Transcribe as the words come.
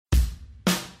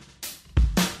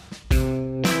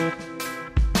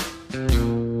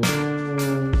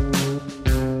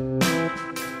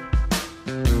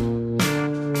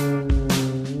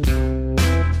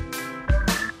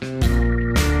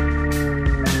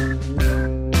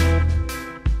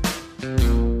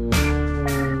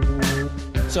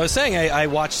So I was saying I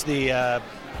watched the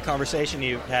conversation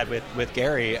you had with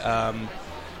Gary.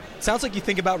 Sounds like you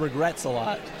think about regrets a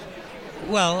lot.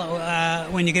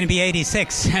 Well, when you're going to be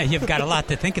 86, you've got a lot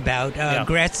to think about.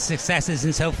 Regrets, successes,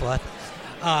 and so forth.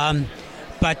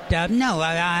 But no,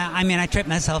 I mean, I trip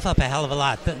myself up a hell of a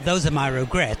lot. Those are my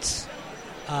regrets.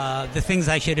 The things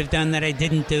I should have done that I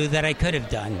didn't do that I could have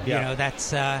done. Yeah. You know,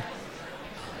 that's...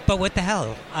 But what the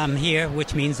hell? I'm here,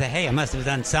 which means that, hey, I must have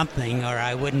done something, or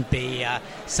I wouldn't be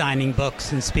signing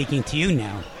books and speaking to you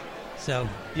now. So...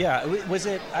 Yeah, was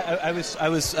it... I was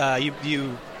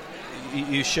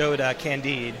you showed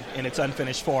Candide in its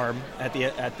unfinished form at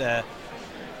the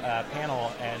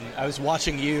panel, and I was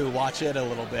watching you watch it a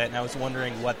little bit, and I was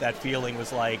wondering what that feeling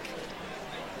was like.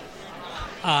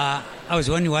 I was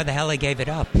wondering why the hell I gave it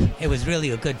up. It was really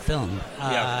a good film.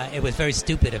 It was very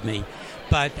stupid of me.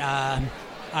 But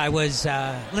I was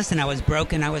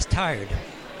broken, I was tired.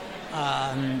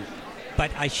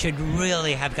 But I should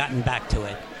really have gotten back to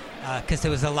it, because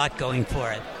there was a lot going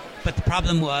for it. But the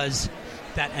problem was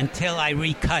that until I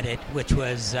recut it, which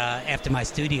was after my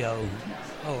studio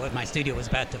was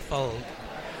about to fold,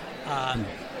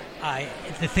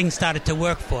 the thing started to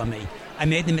work for me. I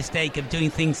made the mistake of doing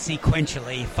things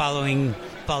sequentially, following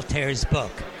Voltaire's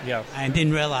book. Yeah. I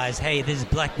didn't realize, hey, this is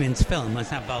Bleckman's film.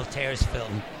 It's not Voltaire's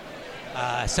film.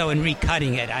 So in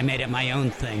recutting it, I made it my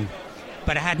own thing.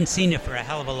 But I hadn't seen it for a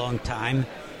hell of a long time.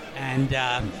 And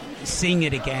seeing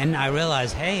it again, I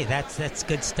realized, hey, that's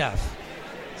good stuff.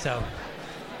 So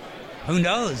who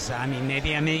knows? I mean,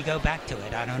 maybe I may go back to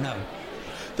it. I don't know.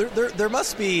 There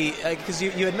must be, because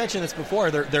you had mentioned this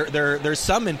before, there's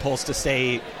some impulse to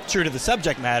stay true to the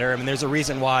subject matter. I mean, there's a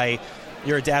reason why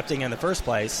you're adapting in the first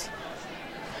place.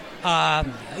 I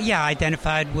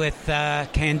identified with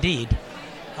Candide.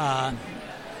 I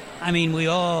mean, we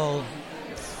all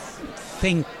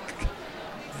think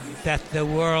that the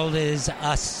world is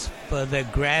us for the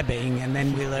grabbing, and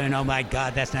then we learn, oh my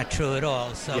God, that's not true at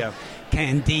all. So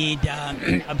Candide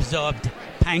absorbed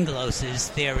Pangloss's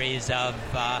theories of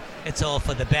it's all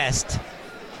for the best,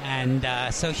 and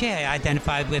I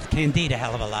identified with Candide a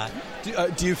hell of a lot.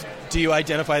 Do you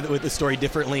identify with the story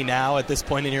differently now at this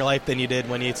point in your life than you did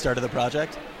when you started the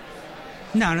project?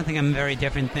 No, I don't think I'm very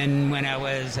different than when I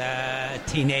was a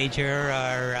teenager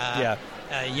or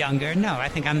younger. No, I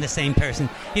think I'm the same person.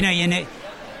 You know,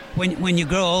 when you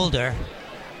grow older,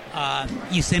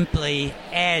 you simply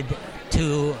add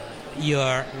to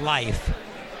your life.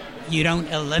 You don't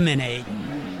eliminate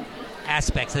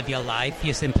aspects of your life.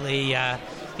 You simply,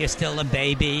 you're still a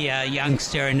baby, a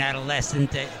youngster, an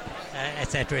adolescent, et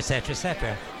cetera, et cetera, et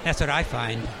cetera. That's what I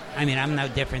find. I mean, I'm no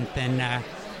different than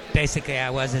basically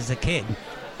I was as a kid.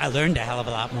 I learned a hell of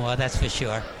a lot more, that's for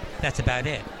sure. That's about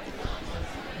it.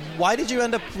 Why did you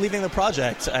end up leaving the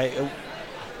project? Well,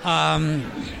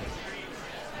 I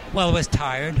was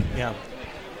tired. Yeah.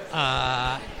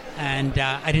 And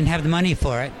I didn't have the money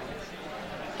for it.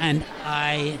 And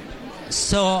I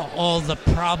saw all the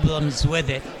problems with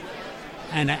it,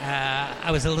 and I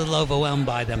was a little overwhelmed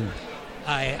by them.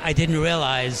 I didn't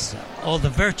realize all the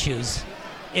virtues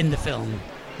in the film.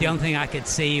 The only thing I could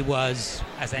see was,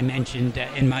 as I mentioned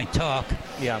in my talk,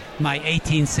 my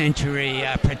 18th century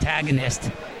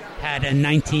protagonist had a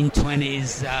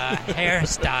 1920s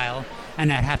hairstyle,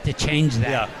 and I'd have to change that.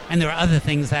 Yeah. And there are other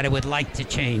things that I would like to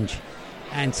change.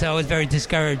 And so I was very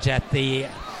discouraged at the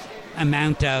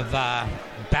amount of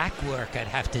back work I'd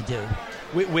have to do.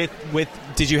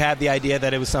 Did you have the idea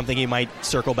that it was something you might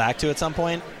circle back to at some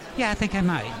point? Yeah, I think I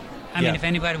might. I mean, if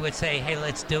anybody would say, "Hey,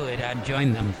 let's do it," I'd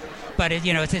join them. But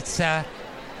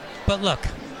but look,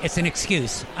 it's an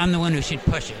excuse. I'm the one who should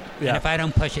push it, and if I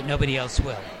don't push it, nobody else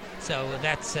will. So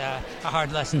that's a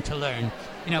hard lesson to learn.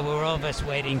 You know, we're all of us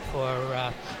waiting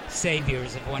for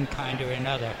saviors of one kind or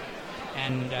another,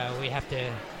 and we have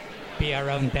to be our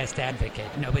own best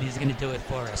advocate. Nobody's going to do it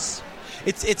for us.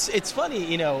 It's funny,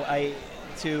 you know,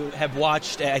 to have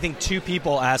watched, I think two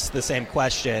people asked the same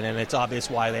question, and it's obvious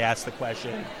why they asked the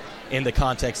question in the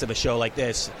context of a show like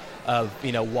this, of,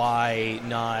 you know, why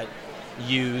not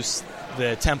use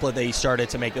the template that you started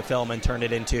to make the film and turn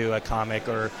it into a comic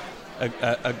or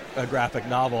a graphic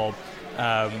novel.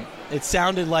 It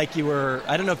sounded like you were,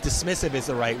 I don't know if dismissive is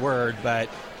the right word, but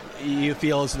you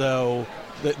feel as though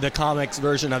the comics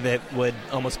version of it would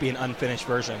almost be an unfinished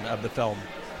version of the film.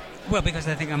 Well, because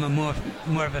I think I'm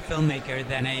more of a filmmaker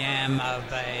than I am of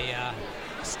a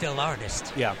still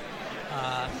artist. Yeah.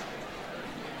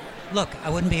 Look, I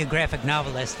wouldn't be a graphic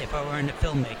novelist if I weren't a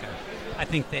filmmaker. I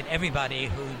think that everybody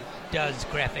who does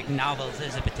graphic novels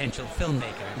is a potential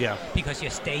filmmaker. Yeah. Because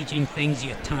you're staging things,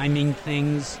 you're timing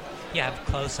things, you have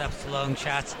close-ups, long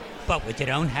shots. But what you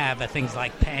don't have are things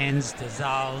like pans,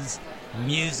 dissolves,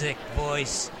 music,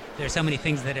 voice. There are so many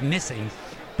things that are missing,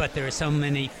 but there are so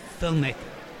many filmic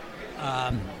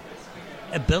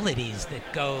abilities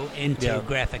that go into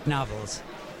graphic novels.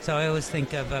 So I always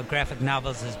think of graphic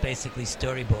novels as basically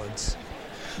storyboards.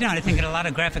 I think that a lot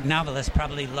of graphic novelists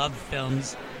probably love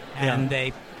films, and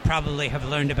they probably have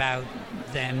learned about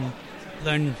them,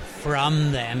 learned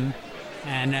from them,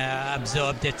 and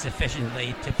absorbed it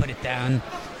sufficiently to put it down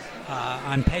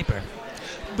on paper.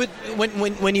 But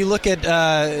when you look at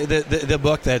the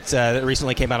book that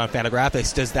recently came out on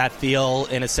Fantagraphics, does that feel,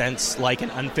 in a sense, like an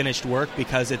unfinished work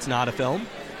because it's not a film?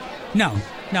 No,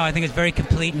 I think it's very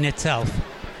complete in itself.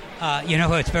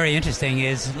 What's very interesting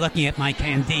is looking at my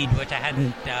Candide, which I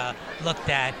hadn't looked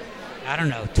at,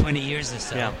 20 years or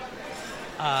so. Yeah.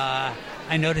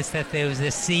 I noticed that there was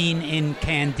this scene in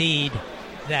Candide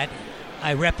that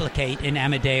I replicate in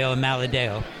Amadeo and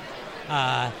Maladeo.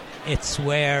 It's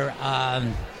where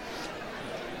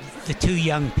the two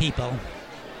young people,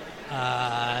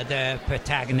 the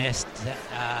protagonist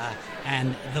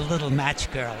and the little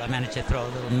match girl, I managed to throw a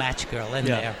little match girl in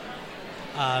there,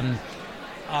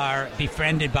 are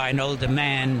befriended by an older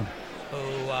man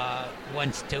who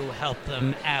wants to help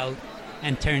them out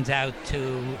and turns out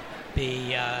to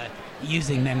be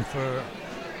using them for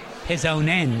his own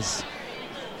ends.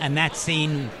 And that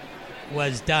scene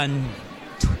was done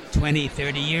 20,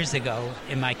 30 years ago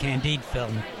in my Candide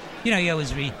film. You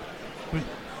always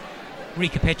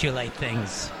recapitulate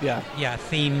things. Yeah,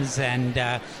 themes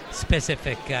and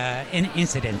specific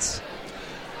incidents.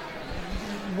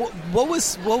 What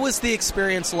was the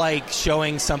experience like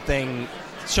showing something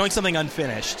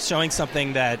unfinished, showing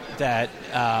something that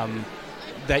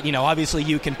obviously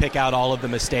you can pick out all of the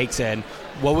mistakes in?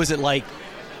 What was it like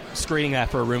screening that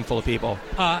for a room full of people?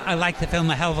 I liked the film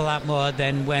a hell of a lot more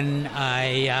than when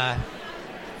I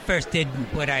first did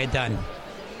what I had done.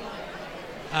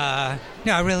 I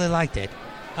really liked it.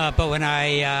 But when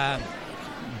I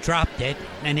dropped it,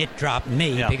 and it dropped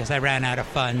me because I ran out of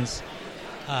funds,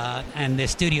 and the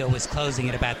studio was closing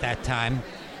at about that time,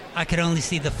 I could only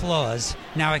see the flaws.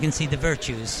 Now I can see the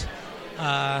virtues.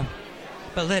 But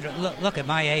look, at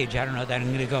my age, I don't know that I'm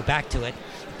going to go back to it.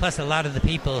 Plus, a lot of the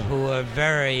people who are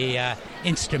very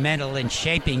instrumental in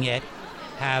shaping it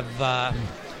have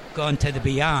gone to the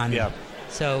beyond. Yeah.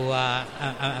 So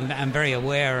I'm very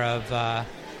aware of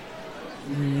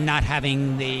not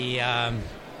having the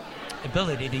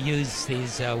ability to use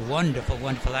these wonderful,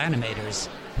 wonderful animators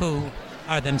who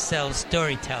are themselves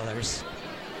storytellers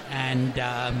and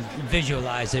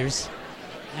visualizers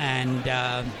and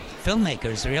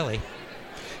filmmakers, really.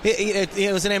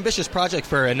 It was an ambitious project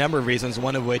for a number of reasons,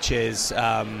 one of which is,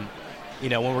 when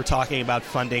we're talking about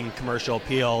funding commercial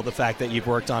appeal, the fact that you've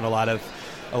worked on a lot of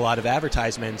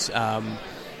advertisements.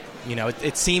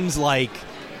 It seems like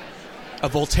a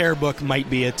Voltaire book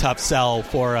might be a tough sell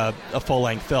for a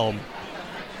full-length film.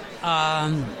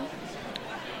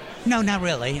 No, not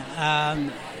really,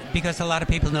 because a lot of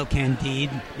people know Candide.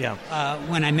 Yeah.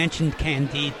 When I mentioned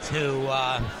Candide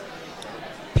to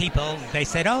people, they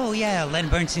said, "Oh yeah, Len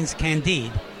Bernstein's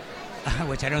Candide,"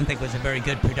 which I don't think was a very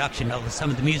good production, although some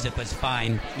of the music was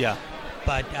fine. Yeah.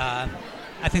 But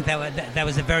I think that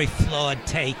was a very flawed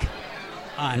take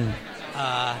on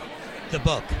the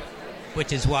book,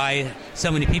 which is why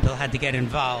so many people had to get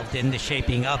involved in the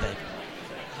shaping of it.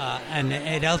 And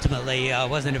it ultimately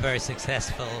wasn't a very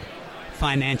successful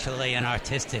financially and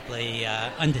artistically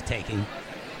undertaking.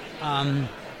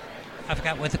 I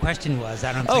forgot what the question was.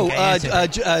 I don't think I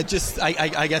answered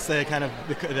it. I guess the kind of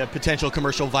the potential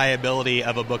commercial viability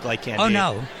of a book like Candide.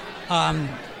 Oh, no.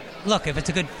 Look, if it's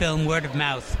a good film, word of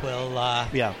mouth will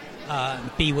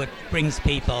be what brings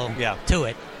people to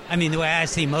it. I mean, the way I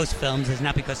see most films is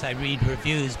not because I read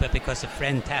reviews, but because a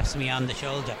friend taps me on the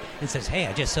shoulder and says, "Hey,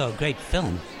 I just saw a great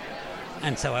film."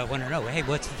 And so I want to know, hey,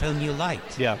 what's the film you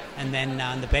liked? Yeah. And then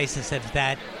on the basis of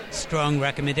that strong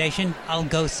recommendation, I'll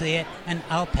go see it and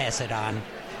I'll pass it on.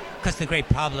 Because the great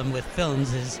problem with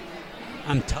films is,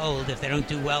 I'm told, if they don't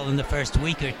do well in the first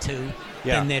week or two,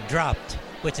 then they're dropped,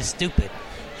 which is stupid.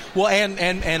 Well,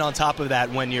 and on top of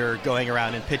that, when you're going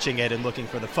around and pitching it and looking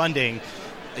for the funding,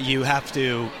 you have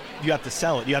to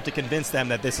sell it. You have to convince them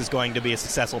that this is going to be a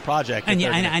successful project.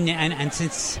 And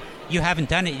since you haven't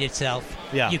done it yourself,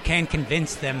 you can't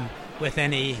convince them with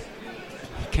any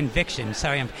conviction.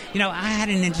 Sorry, I had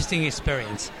an interesting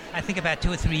experience. I think about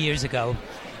 2 or 3 years ago,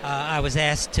 I was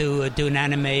asked to do an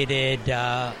animated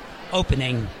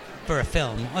opening for a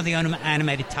film, or the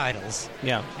animated titles.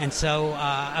 Yeah. And so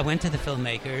I went to the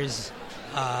filmmakers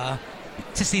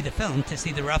to see the film, to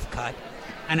see the rough cut,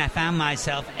 and I found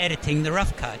myself editing the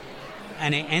rough cut.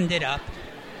 and I ended up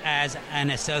as an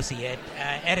associate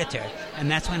editor.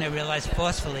 And that's when I realized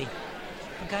forcefully,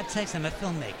 for God's sakes, I'm a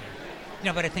filmmaker.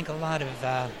 But I think a lot of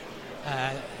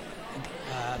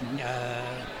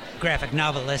graphic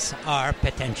novelists are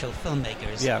potential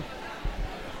filmmakers. Yeah.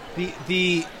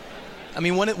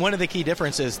 One of the key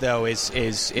differences, though, is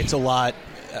it's a lot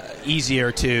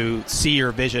easier to see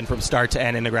your vision from start to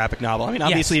end in a graphic novel.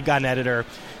 Obviously, You've got an editor,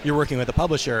 you're working with a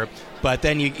publisher, but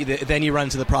then you run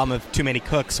into the problem of too many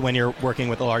cooks when you're working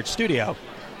with a large studio.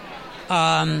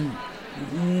 No,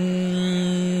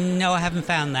 I haven't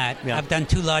found that. Yeah. I've done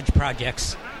 2 large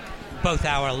projects, both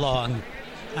hour long,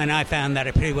 and I found that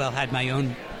I pretty well had my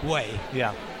own way.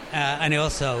 Yeah. And I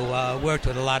also worked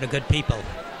with a lot of good people.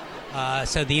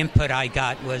 So the input I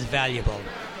got was valuable.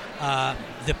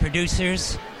 The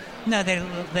producers, no,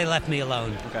 they left me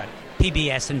alone. Okay.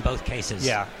 PBS in both cases.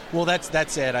 Yeah. Well, that's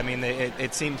it.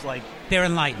 It seems like they're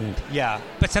enlightened. Yeah.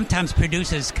 But sometimes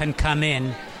producers can come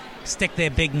in, stick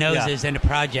their big noses in a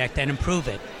project and improve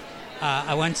it.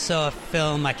 I once saw a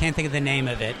film, I can't think of the name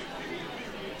of it,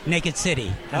 Naked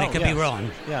City, and I could be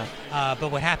wrong. Yeah.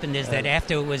 But what happened is that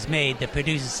after it was made, the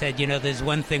producer said, there's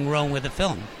one thing wrong with the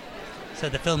film. So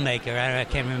the filmmaker, I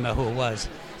can't remember who it was,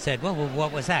 said, well,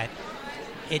 what was that?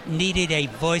 It needed a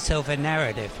voiceover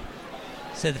narrative.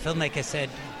 So the filmmaker said,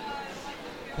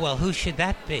 well, who should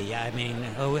that be?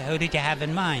 Who did you have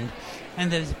in mind?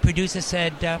 And the producer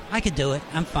said, I could do it.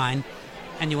 I'm fine.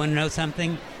 And you want to know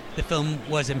something? The film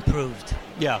was improved.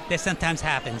 Yeah. That sometimes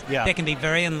happens. Yeah. There can be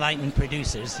very enlightened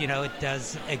producers. It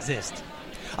does exist.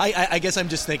 I guess I'm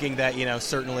just thinking that,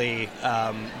 certainly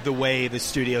the way the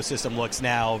studio system looks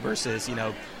now versus,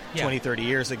 20, 30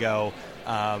 years ago,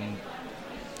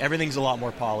 everything's a lot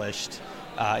more polished.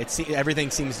 Everything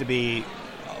seems to be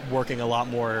working a lot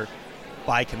more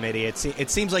by committee. It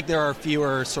seems like there are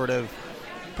fewer sort of,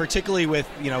 particularly with,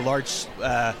 large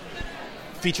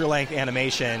feature-length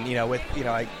animation,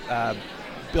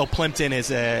 Bill Plimpton is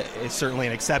certainly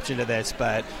an exception to this,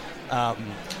 but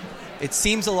it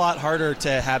seems a lot harder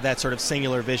to have that sort of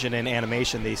singular vision in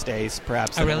animation these days,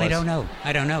 perhaps. I really don't know.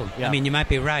 I don't know. Yeah. You might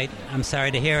be right. I'm sorry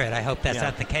to hear it. I hope that's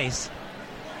not the case.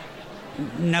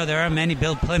 No, there are many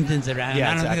Bill Plimptons around.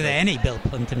 Yeah, I don't exactly. think there are any Bill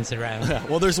Plimptons around.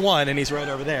 Well, there's one, and he's right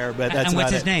over there, but that's and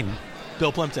what's not his it. name?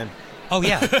 Bill Plimpton. Oh,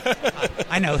 yeah.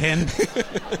 I know him.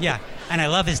 Yeah. And I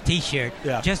love his T-shirt.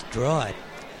 Yeah. Just draw it.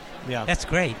 Yeah. That's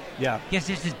great. Yeah. Yes,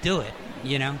 just do it,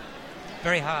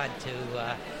 Very hard to...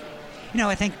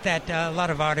 I think that a lot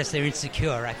of artists, they're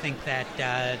insecure. I think that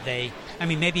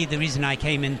maybe the reason I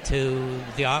came into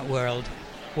the art world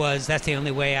was that's the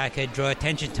only way I could draw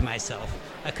attention to myself.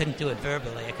 I couldn't do it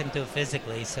verbally. I couldn't do it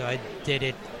physically, so I did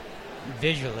it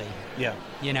visually. Yeah.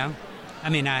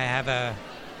 I have a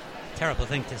terrible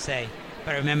thing to say,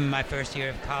 but I remember my first year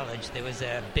of college, there was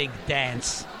a big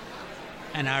dance,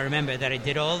 and I remember that I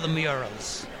did all the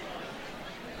murals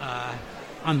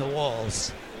on the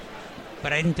walls,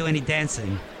 but I didn't do any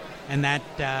dancing. And that,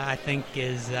 I think,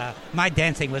 is... my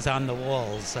dancing was on the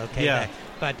walls, okay? Yeah.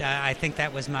 But I think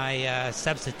that was my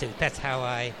substitute. That's how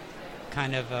I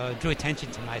kind of drew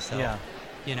attention to myself.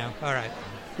 Yeah. All right.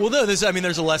 Well, no, there's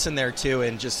a lesson there, too,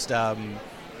 in just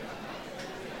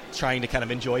trying to kind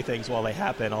of enjoy things while they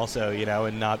happen also,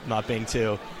 and not being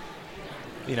too,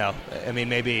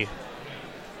 maybe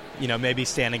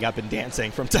standing up and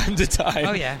dancing from time to time.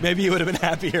 Oh, yeah. Maybe you would have been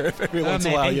happier if every once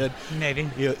in a while you'd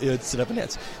sit up and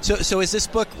dance. So is this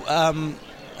book,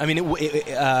 Amadeo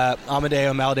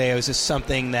Maldeo, is this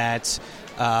something that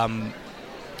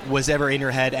was ever in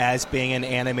your head as being an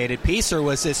animated piece, or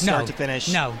was this start to finish?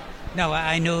 No,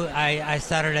 I knew I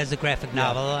started as a graphic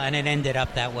novel, and it ended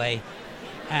up that way.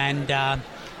 And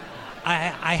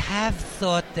I have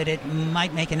thought that it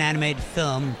might make an animated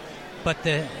film, but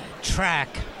the track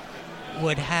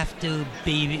would have to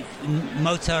be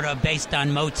Mozart or based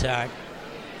on Mozart,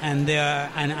 and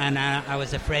I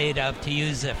was afraid of, to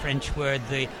use a French word,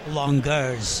 the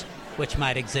longueurs which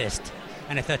might exist.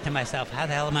 And I thought to myself, how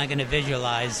the hell am I going to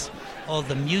visualize all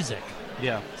the music?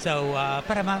 Yeah. So,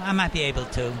 but I might be able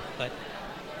to. But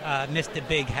Mr.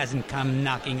 Big hasn't come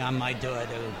knocking on my door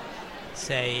to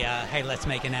say, "Hey, let's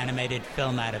make an animated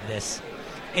film out of this."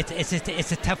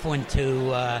 It's a tough one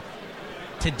to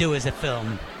do as a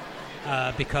film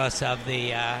because of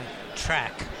the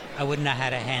track. I wouldn't know how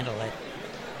to handle it,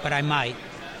 but I might.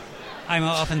 I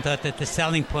often thought that the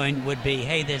selling point would be,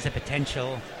 hey, there's a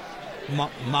potential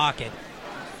market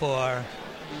for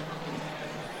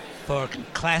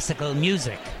classical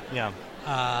music. Yeah.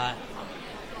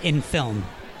 In film.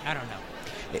 I don't know.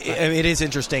 It is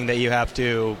interesting that you have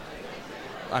to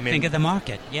I mean, think of the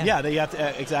market. Yeah. Yeah, you have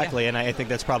to, exactly, and I think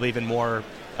that's probably even more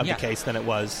of the case than it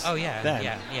was. Oh yeah, then.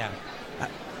 yeah.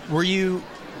 Were you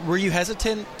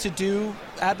hesitant to do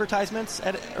advertisements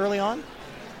early on?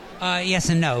 Yes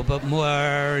and no, but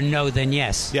more no than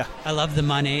yes. Yeah. I love the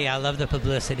money. I love the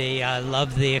publicity. I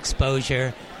love the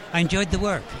exposure. I enjoyed the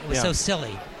work. It was so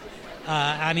silly.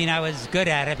 I mean, I was good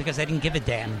at it because I didn't give a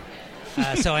damn.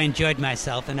 So I enjoyed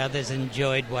myself, and others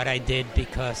enjoyed what I did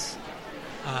because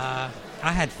I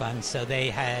had fun. So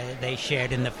they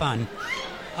shared in the fun.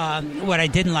 What I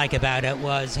didn't like about it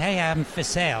was, hey, I'm for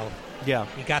sale. Yeah.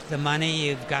 You got the money,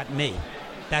 you've got me.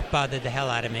 That bothered the hell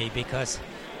out of me because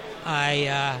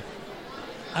I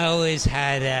always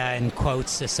had, in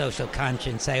quotes, a social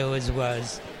conscience. I always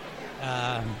was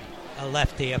a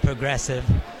lefty, a progressive,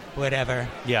 whatever.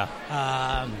 Yeah.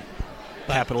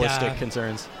 But, capitalistic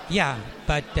concerns. Yeah,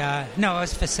 but no, I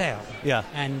was for sale. Yeah.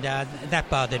 And that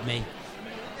bothered me.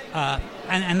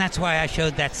 And that's why I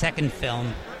showed that second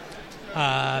film,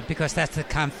 because that's the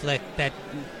conflict that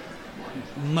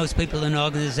most people in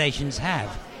organizations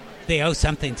have. They owe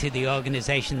something to the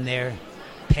organization they're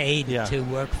paid to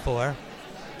work for,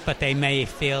 but they may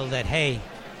feel that, hey,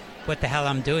 what the hell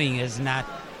I'm doing is not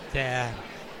the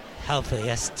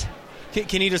healthiest.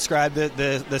 Can you describe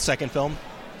the second film?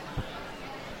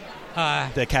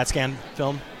 The CAT scan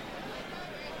film?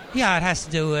 Yeah, it has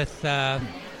to do with a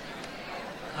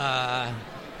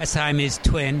Siamese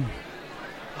twin,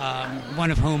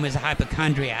 one of whom is a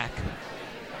hypochondriac.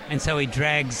 And so he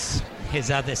drags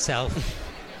his other self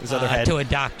his other head to a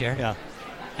doctor. Yeah.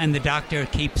 And the doctor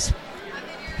keeps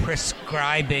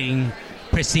prescribing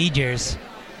procedures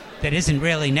that isn't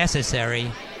really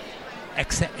necessary.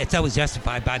 It's always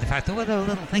justified by the fact that, well, there are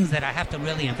little things that I have to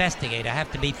really investigate. I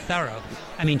have to be thorough.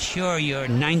 I mean, sure, you're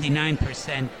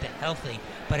 99% healthy,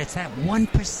 but it's that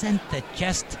 1% that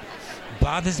just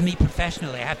bothers me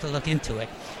professionally. I have to look into it.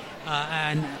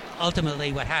 And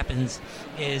ultimately what happens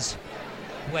is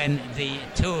when the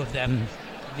two of them,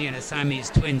 Siamese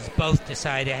twins, both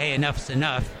decide, hey, enough's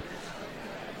enough,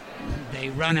 they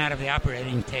run out of the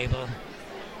operating table,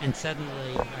 and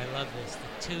suddenly, I love this,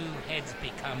 the two heads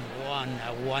become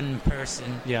one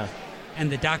person. Yeah.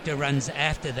 And the doctor runs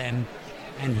after them,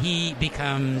 and he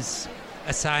becomes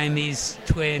a Siamese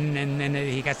twin, and then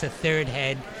he gets a third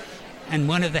head. And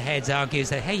one of the heads argues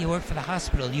that, hey, you work for the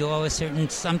hospital, you owe a certain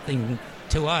something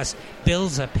to us.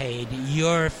 Bills are paid,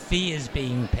 your fee is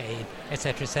being paid,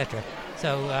 etc., etc.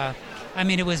 So, I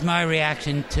mean, it was my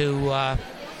reaction to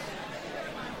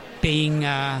being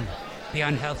the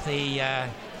unhealthy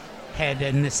head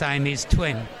and the Siamese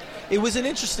twin. It was an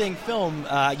interesting film.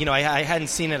 I hadn't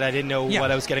seen it. I didn't know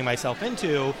what I was getting myself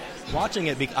into watching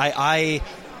it.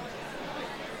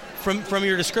 From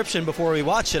your description before we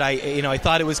watched it, I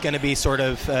thought it was going to be sort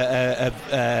of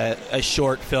a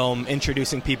short film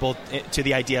introducing people to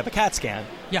the idea of a CAT scan.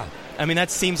 Yeah. I mean,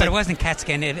 that seems but like... it wasn't CAT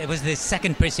scan. It was the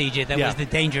second procedure that was the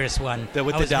dangerous one.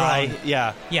 With the dye. Wrong.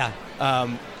 Yeah. Yeah.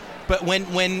 But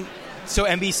when... So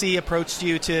NBC approached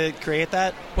you to create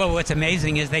that? Well, what's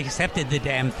amazing is they accepted the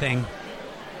damn thing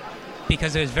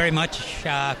because it was very much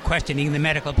questioning the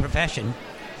medical profession,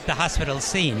 the hospital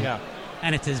scene. Yeah.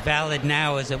 And it's as valid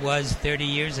now as it was 30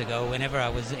 years ago whenever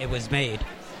it was made.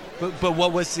 But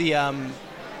what was the...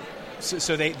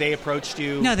 So they approached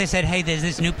you? No, they said, hey, there's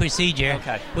this new procedure.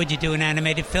 Okay. Would you do an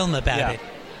animated film about it?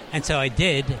 And so I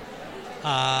did.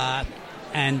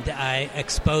 And I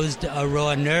exposed a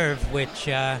raw nerve, which...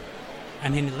 I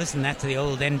mean, listen, that's the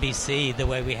old NBC, the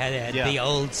way we had the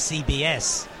old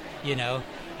CBS,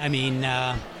 I mean,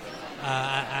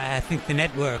 I think the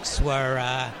networks were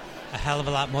a hell of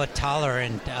a lot more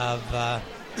tolerant of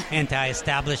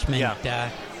anti-establishment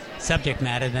subject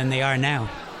matter than they are now.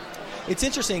 It's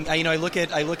interesting. I look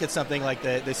at something like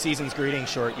the Season's Greeting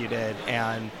short you did,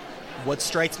 and what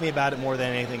strikes me about it more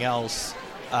than anything else,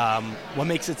 what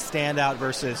makes it stand out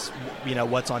versus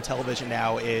what's on television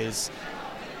now is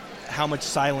how much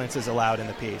silence is allowed in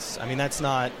the piece. I mean, that's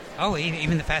not... Oh,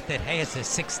 even the fact that, hey, it's a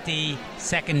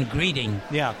 60-second greeting.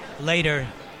 Yeah. Later,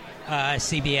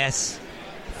 CBS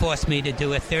forced me to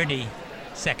do a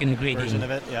 30-second greeting. Version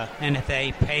of it, yeah. And if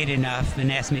they paid enough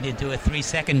and asked me to do a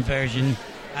 3-second version,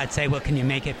 I'd say, well, can you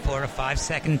make it 4 or 5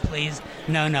 second, please?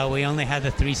 No, we only have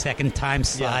the 3-second time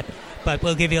slot, but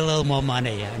we'll give you a little more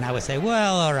money. And I would say,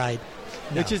 well, all right.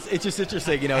 No. It's just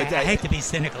interesting, I hate to be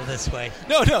cynical this way.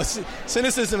 No,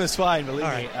 cynicism is fine. Believe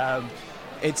me.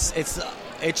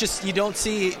 It's just you don't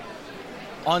see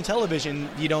on television.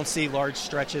 You don't see large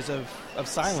stretches of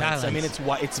silence. I mean,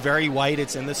 it's very white.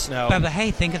 It's in the snow. But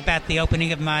hey, think about the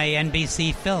opening of my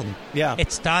NBC film. Yeah,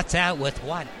 it starts out with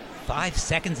 5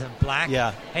 seconds of black.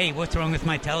 Yeah. Hey, what's wrong with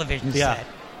my television set?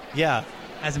 Yeah.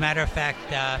 As a matter of fact,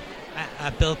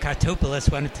 Bill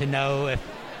Kartoupoulos wanted to know if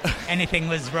anything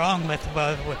was wrong with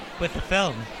the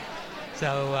film.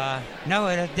 So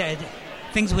no,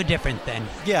 things were different then.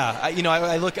 Yeah,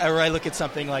 I look at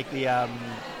something like the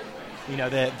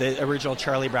original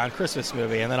Charlie Brown Christmas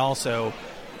movie, and then also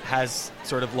has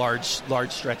sort of large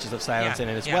stretches of silence in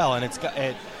it as well. And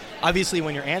it obviously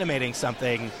when you're animating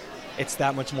something, it's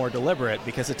that much more deliberate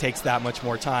because it takes that much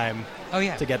more time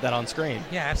to get that on screen.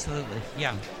 Yeah, absolutely.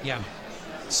 Yeah.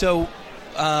 So,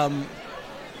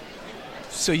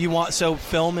 so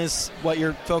film is what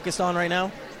you're focused on right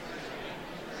now?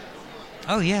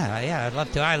 Oh yeah. I'd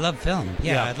love to. I love film.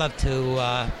 Yeah. I'd love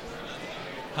to.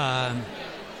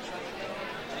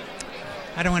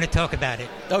 I don't want to talk about it.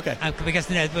 Okay. Because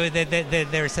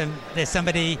there's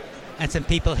somebody and some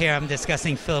people here I'm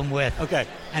discussing film with. Okay.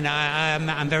 And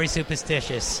I'm very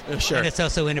superstitious. Sure. And it's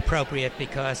also inappropriate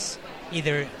because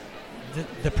either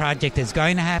the project is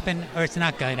going to happen or it's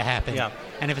not going to happen. Yeah.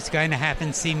 And if it's going to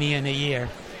happen, see me in a year.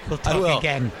 We'll talk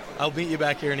again. I'll meet you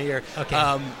back here in a year.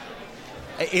 Okay.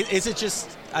 Is it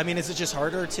just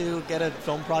harder to get a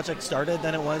film project started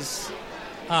than it was?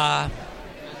 Wow.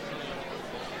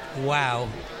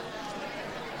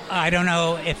 I don't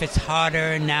know if it's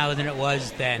harder now than it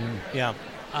was then. Yeah.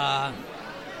 I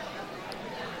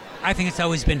think it's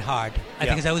always been hard. I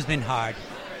think it's always been hard.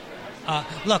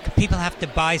 Look, people have to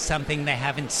buy something they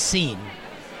haven't seen.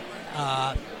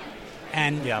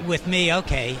 And with me,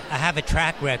 okay, I have a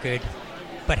track record,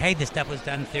 but hey, this stuff was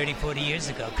done 30, 40 years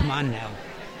ago. Come on now.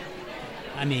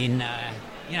 I mean, I'm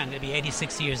going to be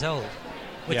 86 years old,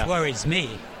 which worries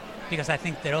me because I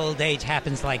think that old age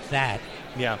happens like that.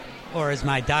 Yeah. Or as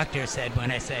my doctor said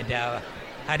when I said,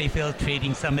 how do you feel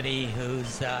treating somebody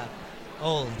who's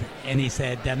old? And he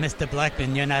said, Mr.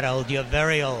 Blackman, you're not old, you're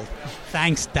very old.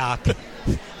 Thanks, Doc.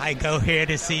 I go here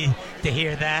to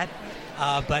hear that.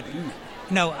 But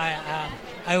no, I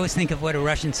always think of what a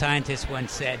Russian scientist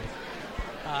once said,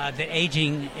 that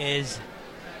aging is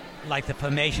like the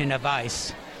formation of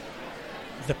ice.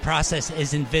 The process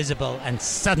is invisible and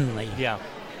suddenly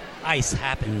ice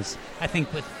happens. I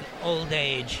think with old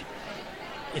age,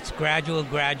 it's gradual, a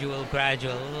little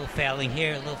failing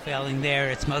here, a little failing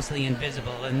there. It's mostly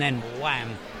invisible, and then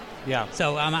wham. Yeah.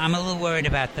 So I'm a little worried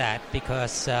about that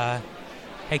because,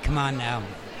 hey, come on now.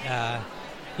 At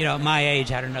my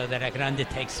age, I don't know that I can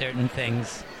undertake certain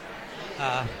things.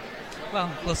 Well,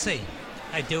 we'll see.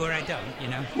 I do or I don't,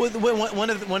 Well, one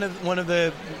of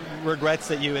the regrets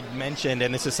that you had mentioned,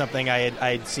 and this is something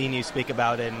I'd seen you speak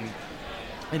about in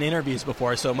interviews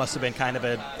before, so it must have been kind of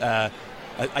a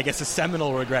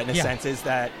seminal regret in a sense, is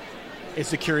that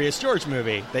it's the Curious George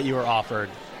movie that you were offered.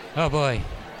 Oh boy.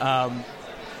 And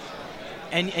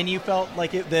you felt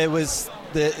like there was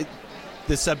the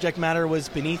subject matter was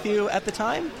beneath you at the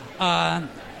time? I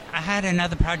had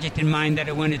another project in mind that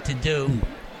I wanted to do,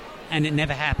 and it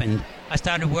never happened. I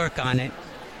started work on it.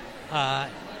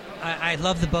 I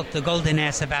love the book, The Golden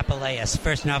Ass of Apuleius,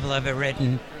 first novel ever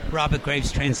written, Robert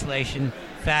Graves translation,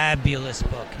 fabulous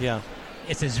book. Yeah.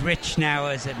 It's as rich now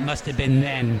as it must have been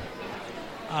then.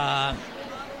 But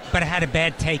I had a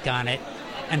bad take on it,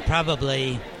 and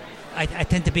probably I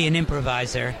tend to be an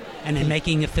improviser, and in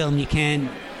making a film you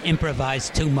can't improvise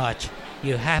too much.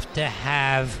 You have to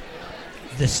have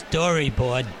the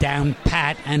storyboard down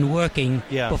pat and working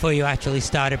before you actually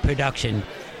start a production.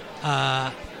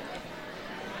 I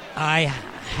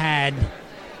had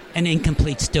an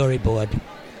incomplete storyboard,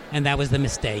 and that was the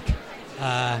mistake.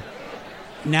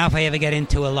 Now if I ever get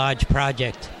into a large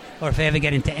project, or if I ever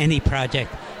get into any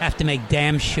project, I have to make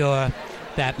damn sure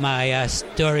that my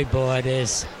storyboard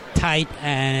is tight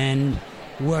and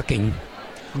working.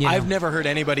 I've never heard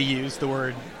anybody use the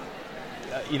word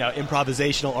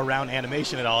improvisational around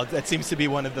animation at all. That seems to be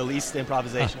one of the least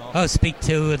improvisational. Speak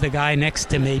to the guy next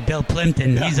to me, Bill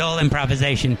Plimpton. He's all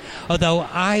improvisation. Although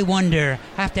I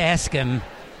have to ask him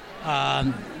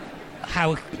how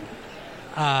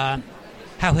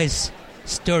his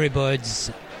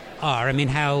storyboards are. I mean,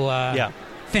 how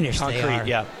finished concrete,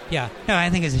 they are. Yeah. No, I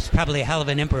think he's probably a hell of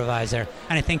an improviser,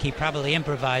 and I think he probably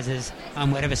improvises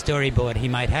on whatever storyboard he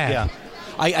might have. Yeah.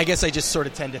 I guess I just sort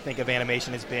of tend to think of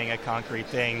animation as being a concrete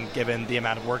thing, given the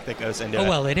amount of work that goes into it. Oh,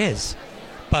 well, it is.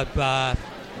 But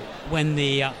when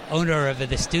the owner of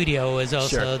the studio is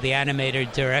also the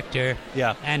animator, director,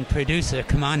 and producer,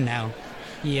 come on now.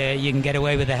 Yeah, you can get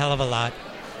away with a hell of a lot.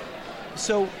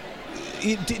 So,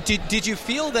 did you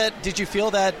feel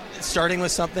that starting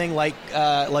with something like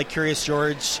Curious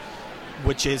George,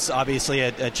 which is obviously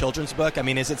a children's book, I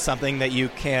mean, is it something that you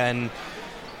can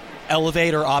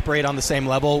elevate or operate on the same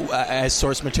level as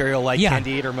source material like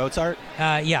Candide or Mozart?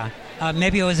 Yeah.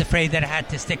 Maybe I was afraid that I had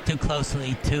to stick too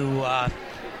closely to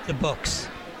the books.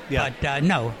 Yeah. But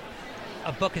no,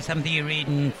 a book is something you read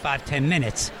in 5-10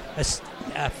 minutes.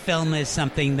 A film is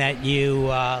something that you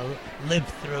live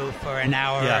through for an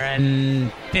hour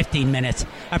and 15 minutes.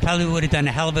 I probably would have done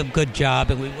a hell of a good job,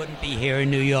 and we wouldn't be here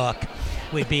in New York.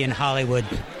 We'd be in Hollywood.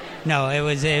 No, it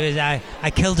was.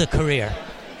 I killed a career.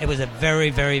 It was a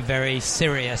very, very, very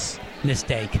serious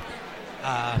mistake.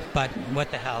 But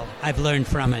what the hell? I've learned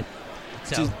from it.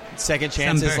 So second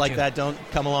chances like that don't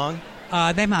come along?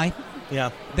 They might.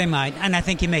 Yeah. They might. And I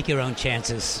think you make your own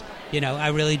chances. I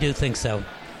really do think so.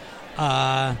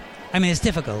 I mean, it's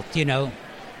difficult,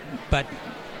 but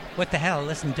what the hell?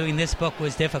 Listen, doing this book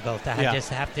was difficult. I just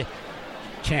have to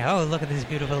change. Oh, look at this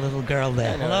beautiful little girl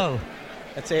there. Hello.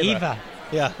 That's Ava.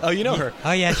 Yeah. Oh, you know her.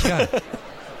 Oh, yeah, sure.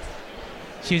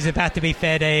 She was about to be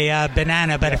fed a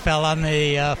banana, but it fell on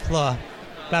the floor.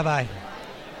 Bye-bye.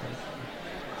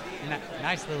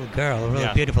 Nice little girl, a really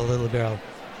beautiful little girl.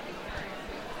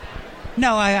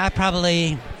 No, I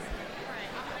probably...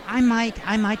 I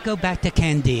might go back to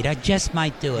Candide. I just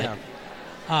might do it. Yeah.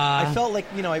 I felt like,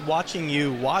 watching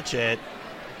you watch it,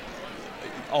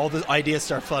 all the ideas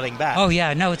start flooding back. Oh,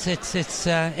 yeah. No, it's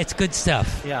good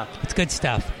stuff. Yeah. It's good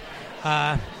stuff.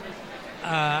 I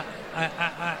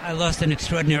lost an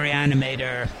extraordinary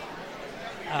animator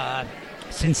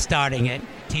since starting it,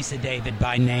 Tisa David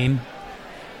by name.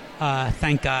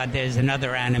 Thank God there's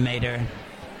another animator,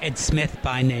 Ed Smith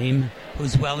by name,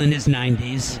 who's well in his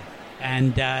 90s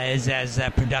and is as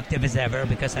productive as ever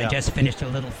because I just finished a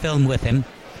little film with him,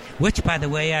 which, by the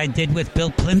way, I did with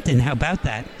Bill Plimpton. How about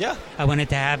that? Yeah. I wanted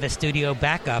to have a studio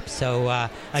backup, so I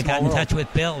got in touch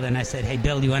with Bill, and I said, hey,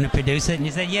 Bill, you want to produce it? And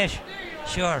he said, yes,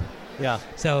 sure. Yeah.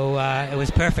 So it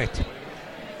was perfect.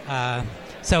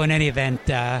 So in any event,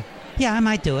 I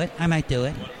might do it.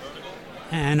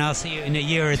 And I'll see you in a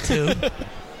year or two.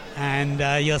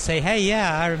 And you'll say, hey,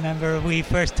 I remember we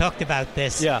first talked about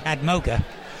this at Mocha.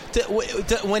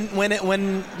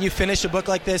 When you finish a book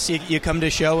like this, you come to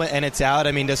show and it's out.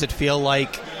 I mean, does it feel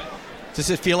like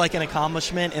an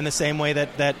accomplishment in the same way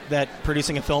that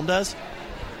producing a film does?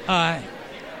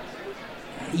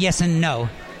 Yes and no.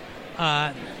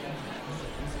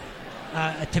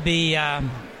 To be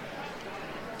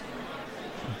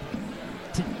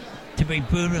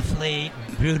beautifully.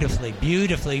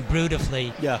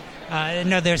 Yeah.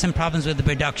 No, there are some problems with the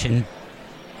production,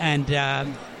 and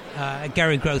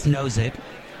Gary Groth knows it.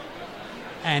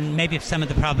 And maybe some of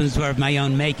the problems were of my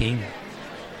own making,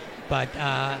 but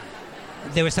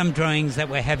there were some drawings that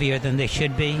were heavier than they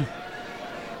should be.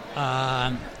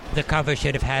 The cover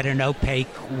should have had an opaque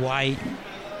white,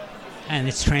 and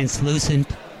it's translucent,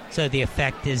 so the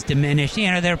effect is diminished.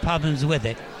 There are problems with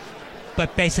it.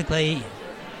 But basically,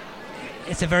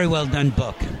 it's a very well done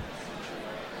book.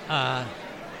 And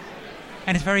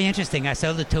it's very interesting. I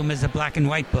sold it to him as a black and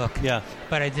white book. Yeah.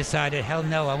 But I decided, hell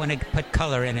no, I want to put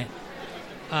color in it.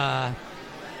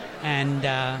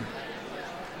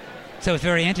 So it's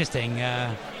very interesting.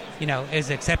 It was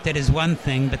accepted as one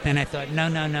thing, but then I thought,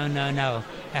 no.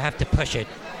 I have to push it.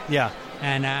 Yeah.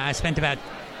 And I spent about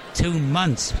 2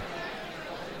 months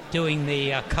doing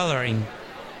the coloring.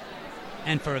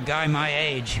 And for a guy my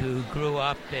age who grew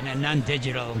up in a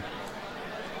non-digital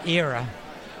era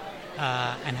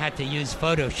and had to use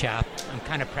Photoshop, I'm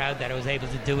kind of proud that I was able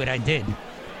to do what I did.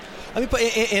 I mean, but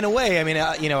in a way, I mean,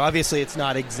 obviously it's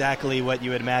not exactly what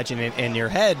you would imagine in your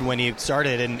head when you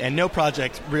started, and no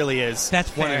project really is. That's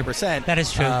 100%. Fair. That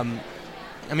is true. I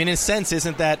mean, in a sense,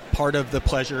 isn't that part of the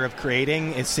pleasure of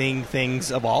creating, is seeing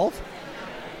things evolve?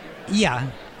 Yeah.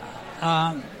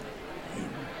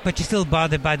 But you're still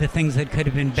bothered by the things that could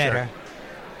have been better.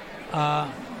 Sure.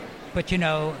 But,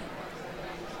 the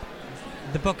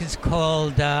book is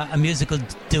called A Musical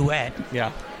Duet.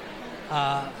 Yeah.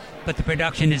 But the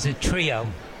production is a trio.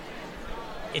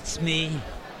 It's me,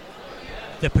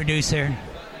 the producer,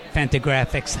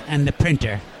 Fantagraphics, and the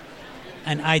printer.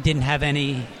 And I didn't have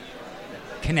any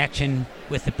connection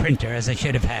with the printer as I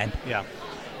should have had. Yeah.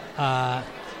 I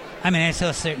mean, I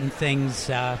saw certain things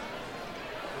that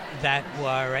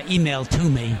were emailed to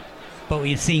me, but when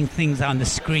you're seeing things on the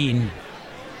screen,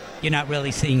 you're not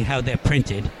really seeing how they're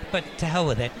printed. But to hell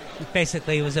with it.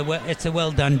 Basically, it's a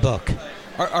well-done book.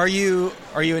 Are you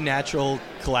a natural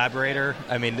collaborator?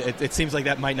 I mean, it seems like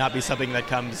that might not be something that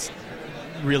comes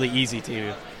really easy to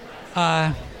you.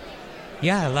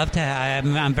 Yeah, I love to.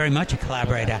 I'm very much a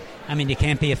collaborator. I mean, you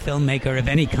can't be a filmmaker of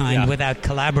any kind without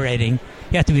collaborating.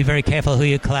 You have to be very careful who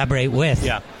you collaborate with.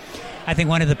 Yeah. I think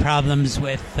one of the problems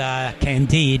with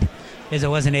Candide is I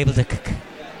wasn't able to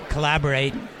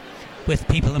collaborate with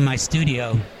people in my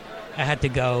studio I had to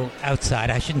go outside.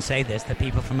 I shouldn't say this. The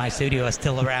people from my studio are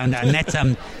still around. I met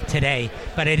some today,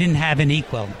 but I didn't have an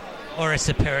equal or a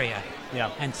superior.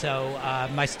 Yeah. And so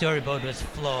my storyboard was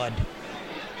flawed,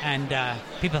 and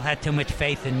people had too much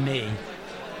faith in me.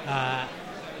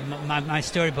 My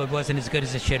storyboard wasn't as good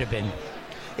as it should have been.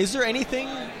 Is there anything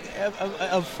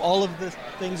of all of the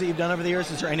things that you've done over the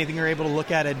years, is there anything you're able to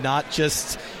look at and not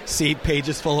just see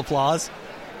pages full of flaws?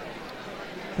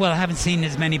 Well, I haven't seen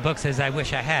as many books as I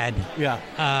wish I had.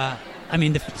 Yeah. I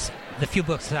mean, the few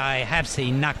books I have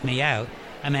seen knocked me out.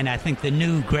 I mean, I think the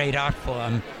new great art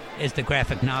form is the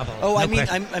graphic novel. Oh, I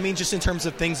mean, just in terms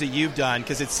of things that you've done,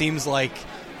 because it seems like,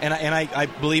 and I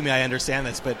believe me, I understand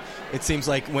this, but it seems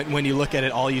like when you look at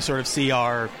it, all you sort of see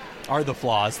are the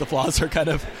flaws. The flaws are kind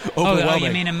of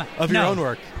overwhelming you mean your own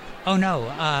work. Oh, no.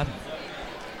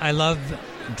 I love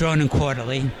Drone and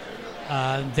Quarterly.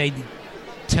 They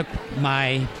took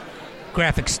my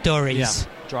graphic stories,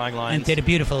 drawing lines, and did a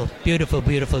beautiful, beautiful,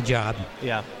 beautiful job.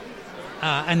 Yeah.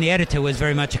 And the editor was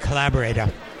very much a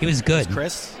collaborator. He was good.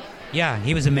 Chris? Yeah,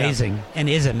 he was amazing and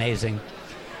is amazing.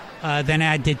 Then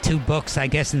I did 2 books, I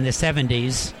guess, in the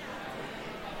 70s,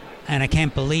 and I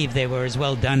can't believe they were as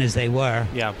well done as they were.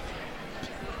 Yeah.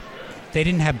 They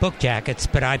didn't have book jackets,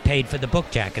 but I paid for the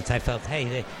book jackets. I felt,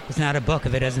 hey, it's not a book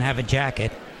if it doesn't have a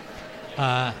jacket.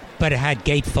 But it had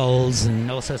gatefolds and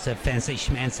all sorts of fancy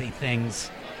schmancy things.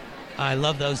 I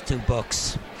love those 2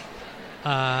 books.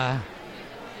 I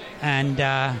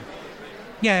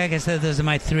guess those are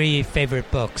my 3 favorite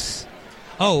books.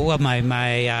 Oh, well,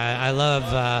 I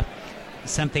love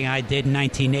something I did in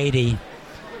 1980,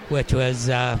 which was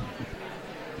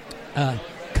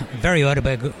very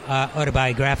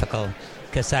autobiographical,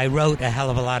 because I wrote a hell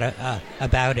of a lot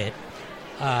about it.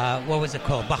 What was it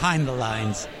called? Behind the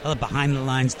Lines. Behind the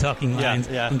Lines, talking lines.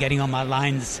 Yeah. I'm getting all my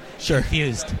lines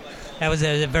confused. That was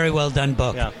a very well done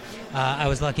book. Yeah. I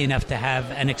was lucky enough to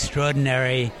have an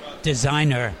extraordinary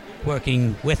designer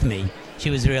working with me.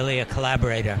 She was really a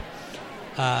collaborator.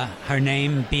 Her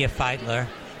name, Bea Feitler.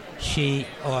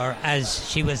 Or as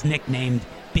she was nicknamed,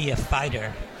 Bea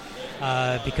Fighter,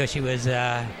 because she was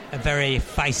a very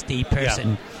feisty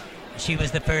person. Yeah. She was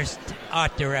the first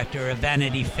art director of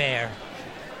Vanity Fair.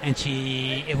 And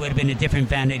it would have been a different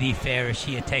Vanity Fair if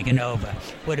she had taken over.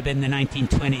 It would have been the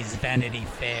 1920s Vanity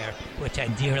Fair, which I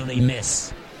dearly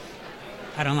miss.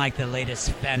 I don't like the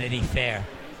latest Vanity Fair,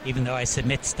 even though I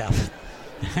submit stuff.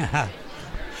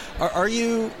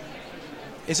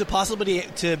 Is it possible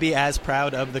to be as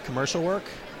proud of the commercial work?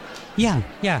 Yeah.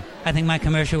 I think my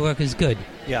commercial work is good.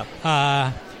 Yeah.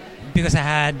 Because I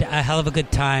had a hell of a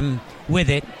good time with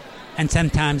it, and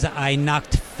sometimes I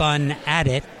knocked fun at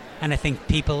it. And I think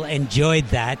people enjoyed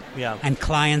that, and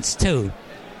clients too.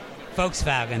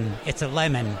 Volkswagen, It's a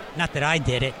Lemon. Not that I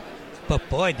did it, but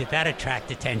boy, did that attract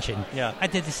attention. Yeah. I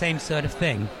did the same sort of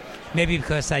thing. Maybe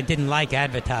because I didn't like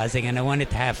advertising and I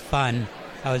wanted to have fun,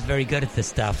 I was very good at this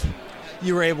stuff.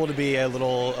 You were able to be a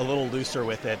little looser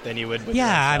with it than you would with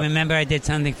I remember I did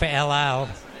something for LL,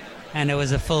 and it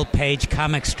was a full-page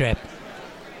comic strip.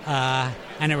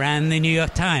 And it ran in the New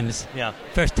York Times. Yeah.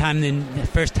 First time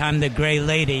the Gray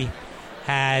Lady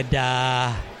had.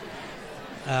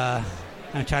 I'm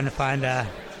trying to find a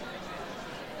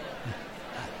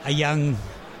young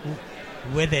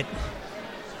with it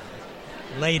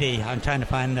lady. I'm trying to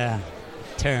find the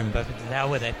term, but the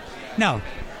hell with it. No,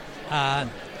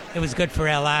 it was good for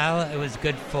LL. It was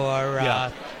good for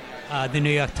the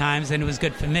New York Times, and it was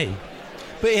good for me.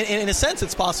 But in a sense,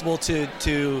 it's possible to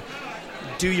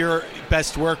do your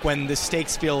best work when the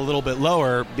stakes feel a little bit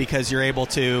lower, because you're able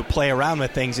to play around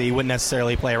with things that you wouldn't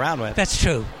necessarily play around with. That's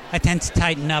true. I tend to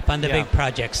tighten up on the big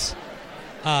projects.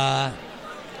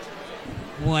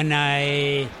 When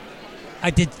I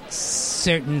did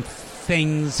certain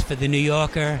things for the New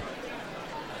Yorker,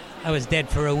 I was dead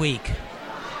for a week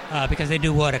because they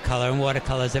do watercolor, and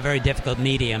watercolor is a very difficult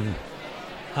medium.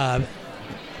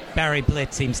 Barry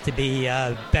Blitt seems to be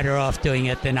better off doing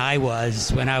it than I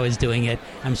was when I was doing it.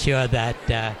 I'm sure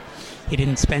that he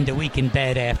didn't spend a week in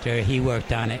bed after he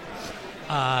worked on it.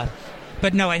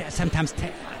 But no, I sometimes...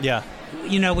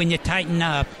 when you tighten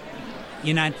up,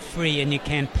 you're not free and you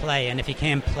can't play. And if you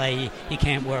can't play, you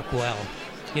can't work well.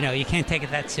 You can't take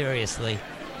it that seriously.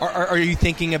 Are you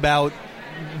thinking about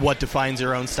what defines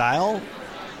your own style?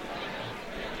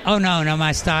 Oh, no,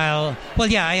 my style... Well,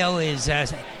 yeah, I always...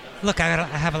 Look, I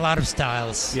have a lot of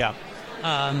styles. Yeah.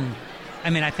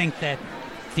 I think that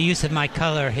the use of my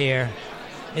color here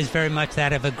is very much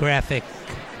that of a graphic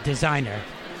designer.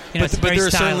 It's very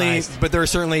stylized. But there are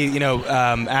certainly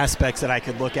aspects that I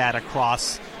could look at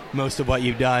across most of what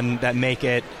you've done that make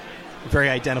it very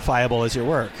identifiable as your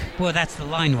work. Well, that's the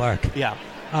line work. Yeah.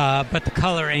 But the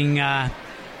coloring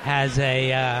has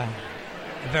a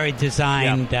very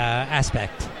designed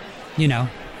aspect, you know.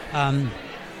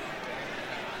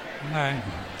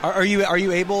 Are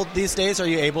you able these days? Are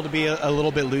you able to be a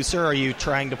little bit looser? Are you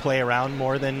trying to play around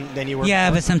more than you were? Yeah,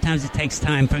 before? but sometimes it takes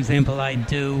time. For example, I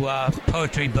do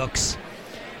poetry books.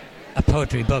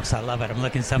 Poetry books, I love it. I'm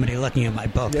looking at somebody looking at my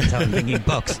book, and so I'm thinking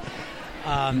books.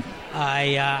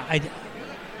 I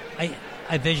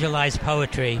visualize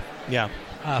poetry. Yeah.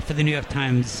 For the New York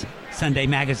Times Sunday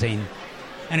magazine.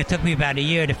 And it took me about a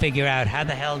year to figure out how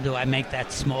the hell do I make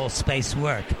that small space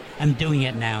work. I'm doing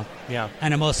it now. Yeah.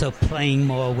 And I'm also playing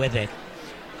more with it.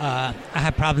 I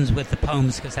have problems with the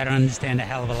poems because I don't understand a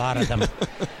hell of a lot of them.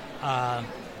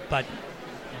 But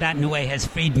that, in a way, has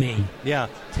freed me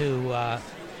to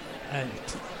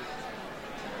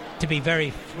be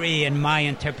very free in my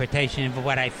interpretation of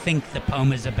what I think the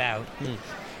poem is about. You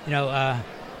know,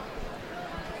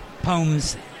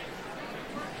 poems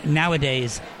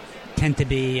nowadays tend to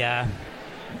be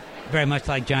very much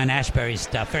like John Ashbery's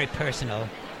stuff, very personal.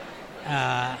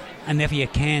 And therefore you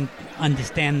can't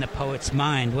understand the poet's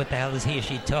mind. What the hell is he or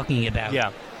she talking about?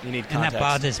 Yeah, you need context. And that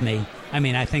bothers me. I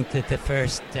mean, I think that the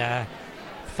first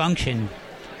function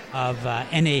of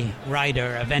any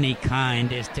writer of any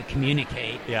kind is to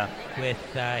communicate with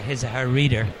his or her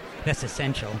reader. That's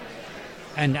essential.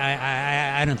 And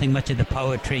I don't think much of the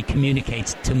poetry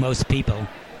communicates to most people.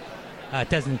 It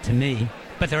doesn't to me.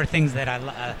 But there are things that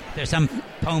there are some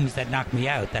poems that knock me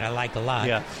out that I like a lot.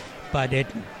 Yeah. But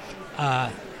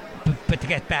but to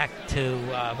get back to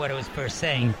what I was first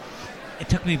saying, it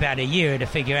took me about a year to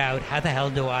figure out how the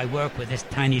hell do I work with this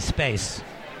tiny space.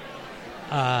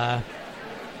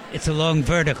 It's a long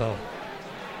vertical,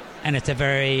 and it's a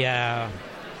very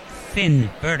thin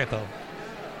vertical,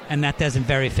 and that doesn't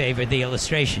very favor the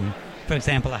illustration. For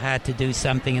example, I had to do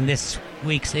something in this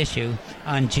week's issue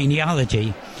on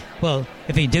genealogy. Well,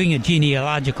 if you're doing a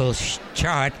genealogical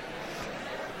chart,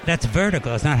 that's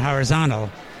vertical, it's not horizontal.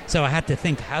 So I had to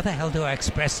think, how the hell do I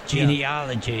express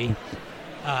genealogy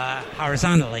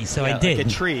horizontally? So I did. Like a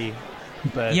tree.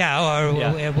 But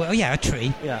a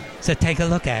tree. Yeah. So take a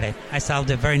look at it. I solved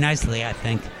it very nicely, I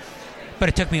think. But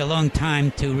it took me a long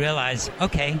time to realize,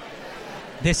 okay,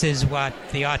 this is what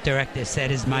the art director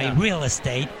said is my real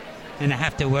estate, and I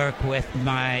have to work with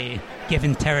my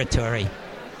given territory.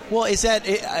 Well, is that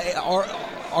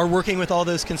are working with all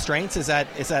those constraints? Is that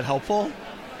helpful?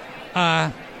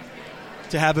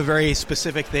 To have a very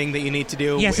specific thing that you need to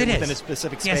do within a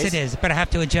specific space? Yes, it is. But I have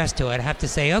to adjust to it. I have to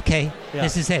say, okay,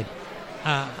 this is it.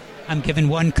 I'm given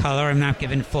one color. I'm not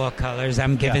given 4 colors.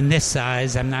 I'm given this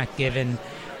size. I'm not given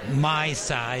my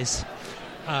size.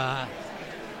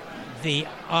 The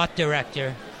art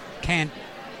director can't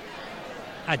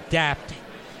adapt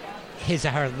his or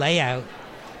her layout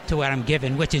to what I'm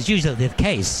given, which is usually the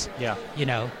case. Yeah. You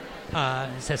know,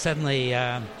 so suddenly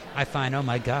I find, oh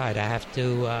my God, I have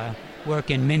to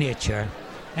work in miniature,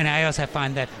 and I also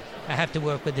find that I have to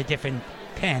work with a different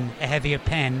pen, a heavier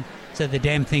pen, so the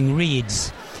damn thing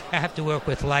reads. I have to work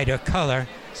with lighter color,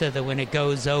 so that when it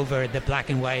goes over the black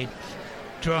and white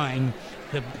drawing,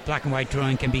 the black and white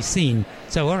drawing can be seen.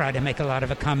 So, all right, I make a lot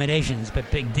of accommodations, but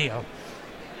big deal.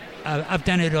 I've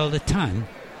done it all the time.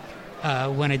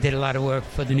 When I did a lot of work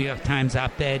for the New York Times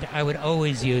op-ed, I would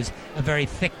always use a very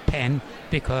thick pen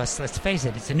because, let's face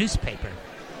it, it's a newspaper.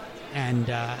 And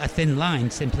a thin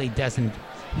line simply doesn't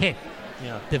hit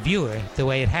the viewer the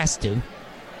way it has to.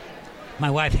 My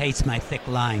wife hates my thick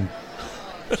line.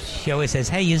 She always says,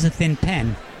 hey, use a thin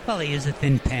pen. Well, I use a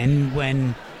thin pen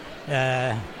when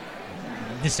the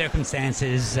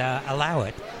circumstances allow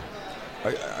it.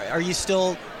 Are you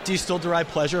still... Do you still derive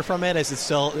pleasure from it? Is it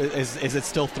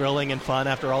still thrilling and fun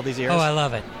after all these years? Oh, I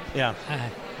love it. Yeah.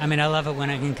 I mean, I love it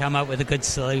when I can come up with a good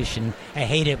solution. I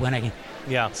hate it when I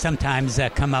can sometimes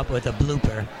come up with a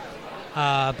blooper.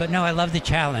 But no, I love the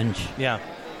challenge. Yeah.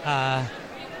 I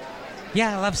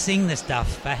love seeing this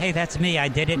stuff. Hey, that's me. I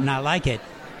did it and I like it.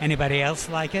 Anybody else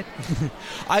like it?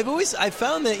 I've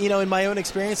found that, in my own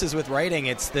experiences with writing,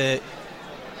 it's the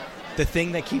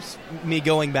thing that keeps me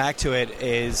going back to it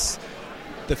is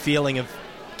the feeling of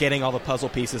getting all the puzzle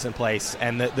pieces in place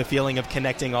and the feeling of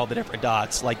connecting all the different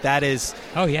dots. Like that is...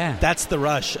 Oh, yeah. That's the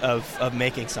rush of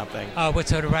making something. What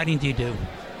sort of writing do you do?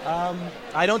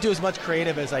 I don't do as much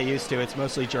creative as I used to. It's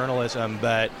mostly journalism,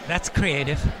 but... That's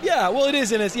creative. Yeah, well, it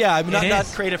is. I'm not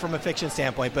creative from a fiction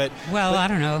standpoint, but... Well, I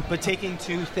don't know. But taking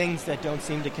two things that don't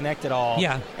seem to connect at all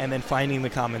and then finding the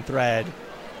common thread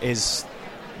is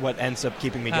what ends up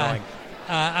keeping me going.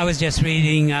 I was just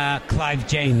reading Clive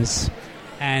James,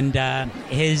 And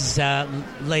his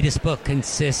latest book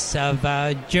consists of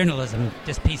journalism,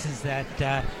 just pieces that,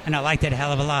 and I liked it a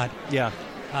hell of a lot. Yeah.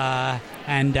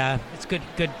 And it's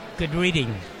good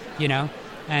reading, you know.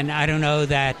 And I don't know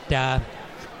that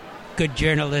good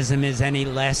journalism is any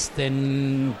less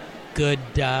than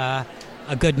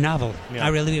a good novel. Yeah. I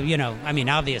really, you know, I mean,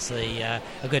 obviously, a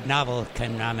good novel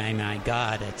can. I mean, my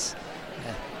God, it's.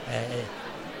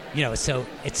 You know, it's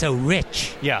so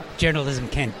rich. Yeah. Journalism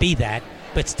can't be that,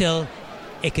 but still,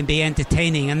 it can be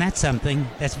entertaining, and that's something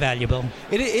that's valuable.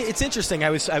 It's interesting. I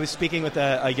was speaking with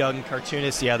a young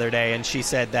cartoonist the other day, and she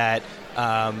said that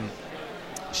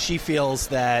she feels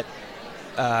that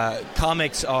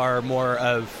comics are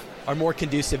more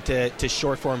conducive to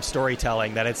short form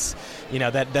storytelling. That it's, you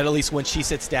know, that at least when she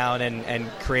sits down and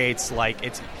creates, like,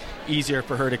 it's easier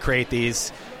for her to create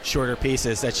these shorter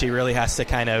pieces, that she really has to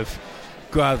kind of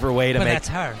go out of her way to but make. That's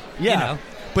her. Yeah. You know?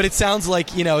 But it sounds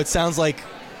like, you know,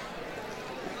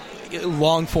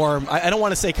 long form, I don't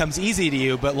want to say comes easy to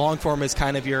you, but long form is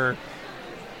kind of your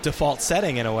default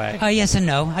setting in a way. Yes and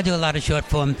no. I do a lot of short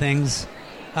form things.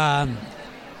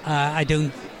 I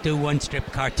do one strip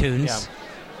cartoons. Yeah.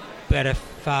 But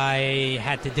if I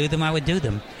had to do them, I would do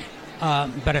them.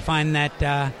 But I find that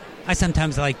I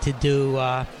sometimes like to do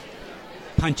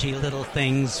punchy little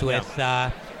things with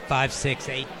 5, 6,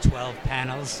 8, 12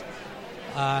 panels.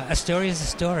 A story is a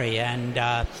story, and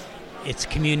it's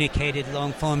communicated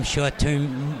long form, short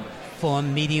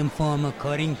form, medium form,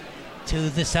 according to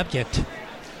the subject.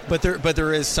 But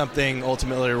there is something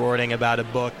ultimately rewarding about a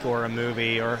book or a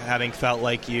movie, or having felt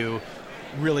like you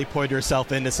really poured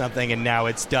yourself into something and now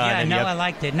it's done. Yeah, and I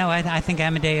liked it. No, I think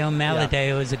Amadeo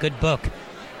Maladeo is a good book,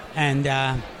 and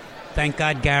thank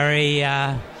God Gary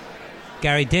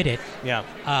did it. Yeah.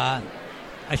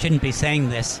 I shouldn't be saying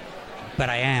this, but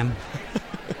I am.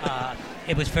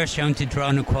 It was first shown to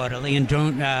Drona Quarterly, and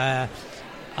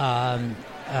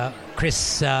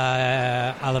Chris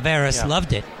Oliveras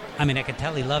loved it. I mean, I could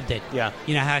tell he loved it. Yeah.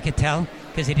 You know how I could tell?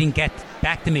 Because he didn't get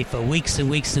back to me for weeks and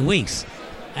weeks and weeks.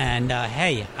 And,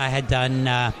 hey, I had done,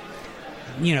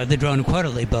 the Drona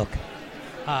Quarterly book.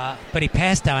 But he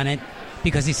passed on it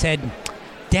because he said,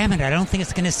 damn it, I don't think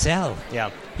it's going to sell.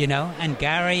 Yeah. You know, and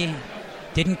Gary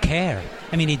didn't care.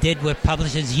 I mean, he did what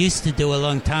publishers used to do a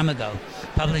long time ago.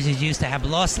 Publishers used to have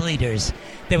loss leaders.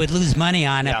 They would lose money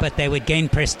on it, but they would gain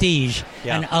prestige.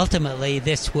 Yeah. And ultimately,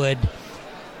 this would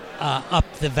up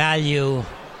the value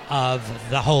of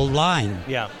the whole line.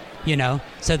 Yeah. You know,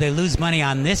 so they lose money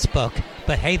on this book,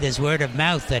 but hey, there's word of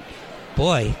mouth that,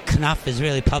 boy, Knopf is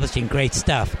really publishing great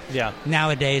stuff. Yeah.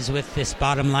 Nowadays, with this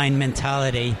bottom line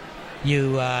mentality,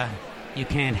 you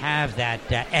can't have that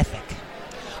ethic.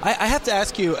 I have to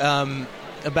ask you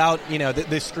about, you know,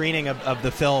 the screening of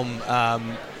the film.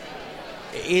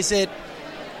 Is it,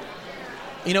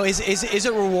 you know, is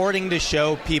it rewarding to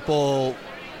show people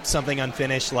something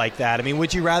unfinished like that? I mean,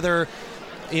 would you rather,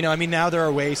 you know, I mean, now there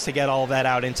are ways to get all that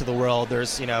out into the world.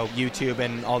 There's, you know, YouTube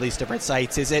and all these different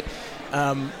sites. Is it,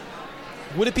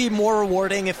 would it be more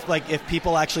rewarding if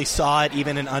people actually saw it,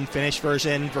 even an unfinished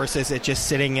version, versus it just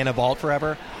sitting in a vault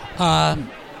forever?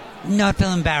 No, I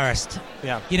feel embarrassed.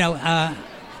 Yeah. You know,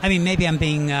 I mean, maybe I'm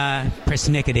being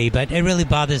persnickety, but it really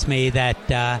bothers me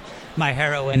that my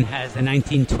heroine has a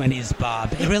 1920s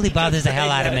bob. It really bothers the hell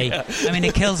out of me. Yeah. I mean,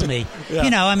 it kills me. Yeah. You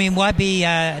know, I mean, why be,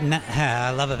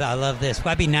 I love this,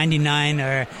 why be 99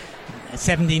 or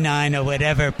 79 or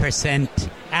whatever percent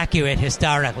accurate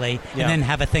historically, and then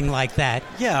have a thing like that?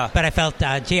 Yeah. But I felt,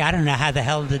 gee, I don't know how the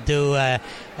hell to do, an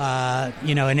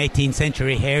 18th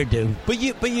century hairdo. But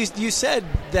you said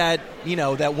that, you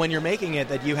know, that when you're making it,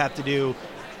 that you have to do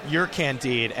your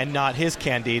Candide and not his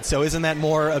Candide. So isn't that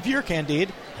more of your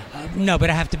Candide? No, but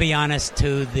I have to be honest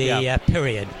to the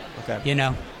period. Okay. You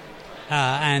know,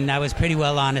 and I was pretty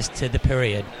well honest to the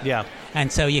period. Yeah.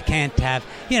 And so you can't have,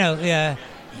 you know,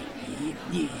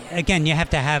 again, you have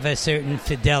to have a certain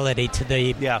fidelity to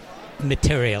the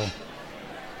material.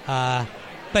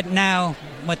 But now,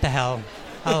 what the hell?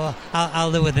 I'll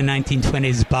live with the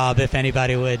 1920s bob if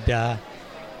anybody would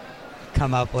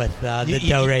come up with the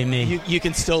do-re-mi. You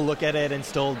can still look at it and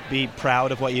still be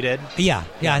proud of what you did? Yeah,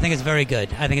 I think it's very good.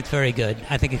 I think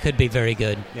it could be very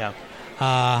good. Yeah.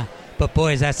 But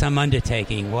boy, is that some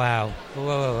undertaking. Wow.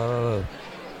 Whoa.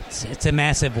 It's a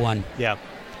massive one. Yeah.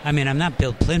 I mean, I'm not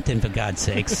Bill Plimpton, for God's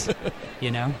sakes.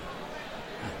 You know?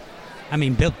 I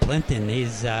mean, Bill Plimpton,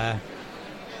 he's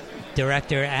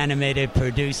director, animated,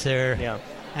 producer,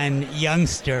 and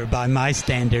youngster by my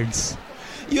standards.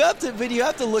 You have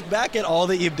to look back at all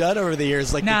that you've done over the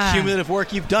years, like the cumulative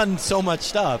work. You've done so much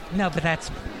stuff. No, but that's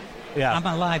Yeah. I'm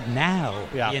alive now.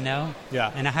 Yeah. You know.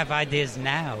 Yeah. And I have ideas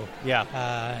now.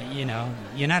 Yeah. You know,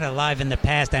 you're not alive in the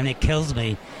past, and it kills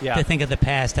me Yeah. to think of the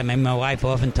past. I mean, my wife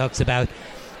often talks about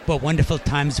what wonderful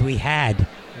times we had,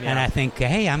 and I think,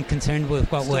 hey, I'm concerned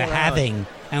with what Still we're around. having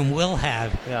and will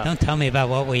have. Yeah. Don't tell me about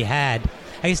what we had.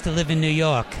 I used to live in New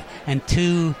York, and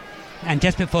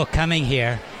just before coming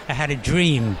here, I had a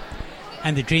dream,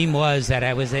 and the dream was that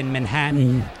I was in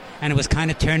Manhattan, and it was kind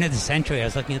of turn of the century. I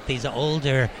was looking at these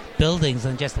older buildings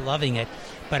and just loving it,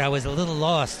 but I was a little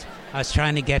lost. I was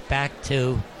trying to get back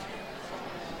to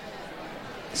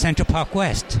Central Park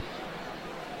West,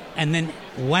 and then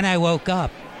when I woke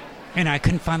up, and I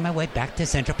couldn't find my way back to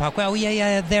Central Park. Well,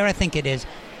 yeah, there I think it is.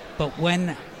 But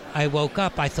when I woke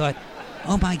up, I thought,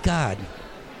 oh my God,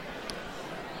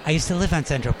 I used to live on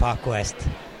Central Park West.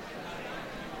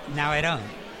 Now I don't,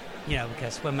 you know,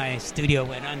 because when my studio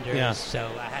went under, so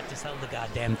I had to sell the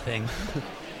goddamn thing.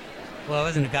 Well, it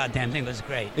wasn't a goddamn thing, it was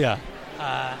great. Yeah.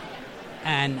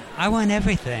 And I want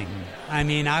everything. I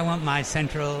mean, I want my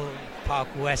Central Park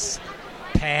West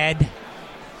pad.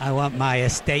 I want my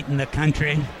estate in the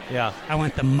country. Yeah. I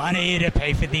want the money to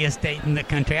pay for the estate in the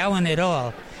country. I want it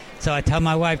all. So I tell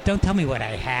my wife, don't tell me what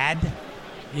I had.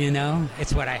 You know,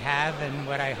 it's what I have and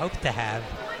what I hope to have.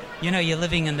 You know, you're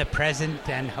living in the present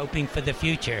and hoping for the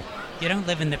future. You don't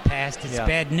live in the past. It's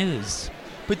bad news.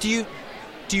 But do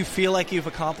you feel like you've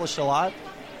accomplished a lot?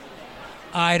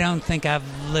 I don't think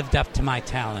I've lived up to my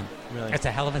talent. Really? That's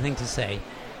a hell of a thing to say.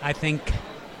 I think,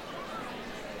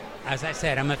 as I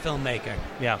said, I'm a filmmaker.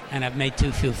 Yeah. And I've made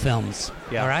too few films.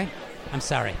 Yeah. All right? I'm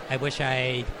sorry. I wish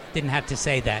I didn't have to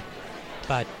say that.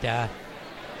 But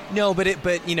no,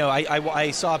 but you know,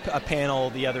 I saw a panel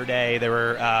the other day. There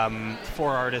were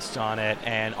 4 artists on it,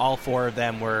 and all 4 of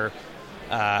them were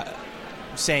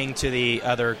saying to the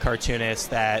other cartoonists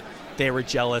that they were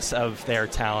jealous of their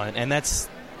talent, and that's,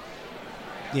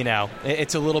 you know,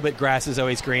 it's a little bit grass is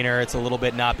always greener. It's a little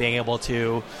bit not being able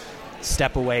to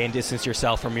step away and distance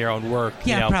yourself from your own work.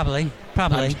 Yeah, you know?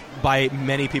 probably. By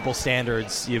many people's standards,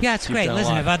 it's you've great. done a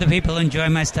Listen, lot. if other people enjoy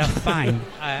my stuff, fine.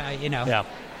 You know. Yeah.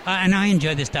 And I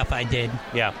enjoy the stuff I did.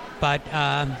 Yeah. But,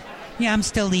 I'm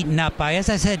still eaten up by, as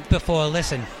I said before,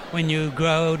 listen, when you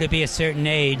grow to be a certain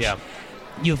age,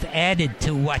 you've added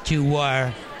to what you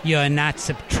were. You're not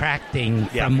subtracting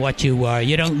from what you were.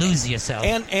 You don't lose yourself.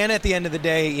 And at the end of the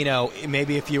day, you know,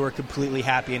 maybe if you were completely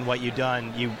happy in what you've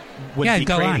done, you wouldn't be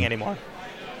creating on. anymore.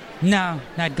 No,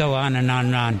 not go on and on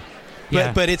and on.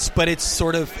 Yeah. But it's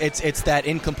sort of it's that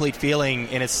incomplete feeling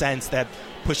in a sense that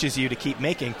pushes you to keep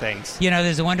making things. You know,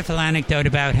 there's a wonderful anecdote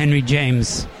about Henry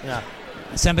James. Yeah.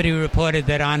 Somebody reported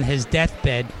that on his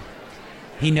deathbed,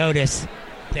 he noticed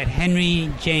that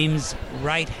Henry James'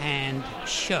 right hand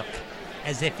shook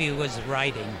as if he was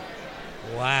writing.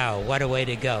 Wow, what a way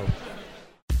to go.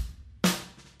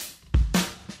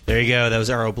 There you go. That was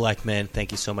R.O. Bleckman.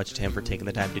 Thank you so much to him for taking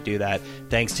the time to do that.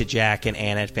 Thanks to Jack and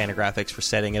Anna at Fantagraphics for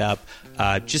setting it up.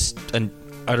 Just an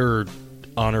utter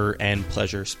honor and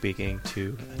pleasure speaking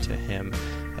to him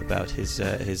about his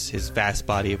vast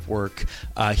body of work.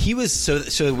 He was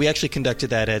so we actually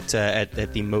conducted that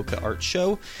at the Mocha Art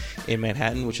Show in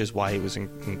Manhattan, which is why he was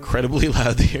incredibly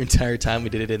loud the entire time. We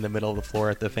did it in the middle of the floor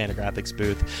at the Fantagraphics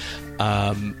booth.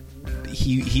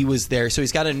 He was there. So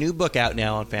he's got a new book out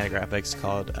now on Fantagraphics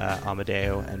called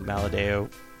Amadeo and Maladeo.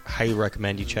 Highly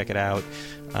recommend you check it out.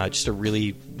 Just a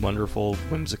really wonderful,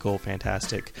 whimsical,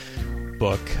 fantastic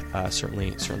book.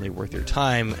 Certainly worth your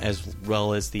time, as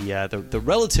well as the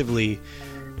relatively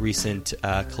recent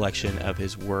collection of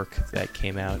his work that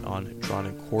came out on Drawn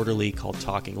and Quarterly called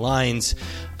Talking Lines.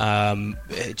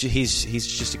 He's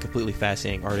just a completely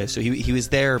fascinating artist. So he was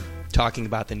there talking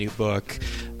about the new book,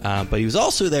 but he was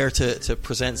also there to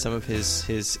present some of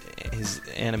his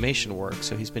animation work.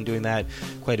 So he's been doing that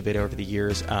quite a bit over the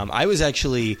years. I was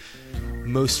actually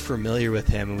most familiar with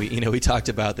him, and we talked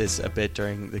about this a bit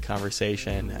during the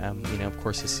conversation. Of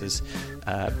course, this is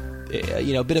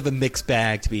a bit of a mixed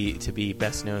bag to be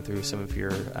best known through some of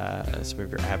your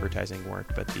advertising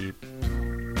work, but the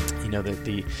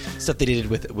stuff they did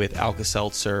with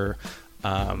Alka-Seltzer.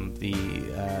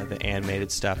 The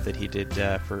animated stuff that he did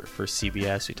for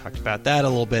CBS. We talked about that a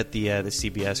little bit. The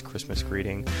CBS Christmas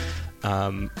greeting,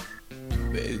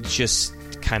 just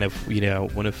kind of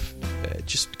one of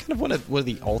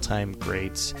the all-time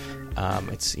greats.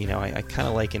 It's I kind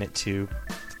of liken it to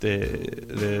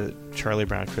the Charlie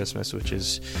Brown Christmas, which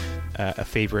is a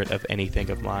favorite of anything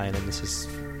of mine, and this is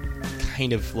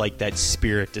kind of like that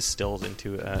spirit distilled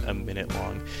into a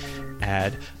minute-long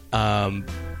ad.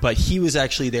 But he was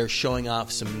actually there showing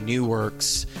off some new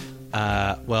works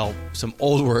some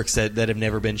old works that have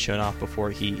never been shown off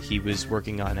before. He was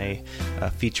working on a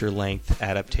feature-length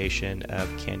adaptation of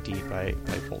Candide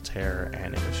by Voltaire,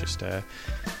 and it was just a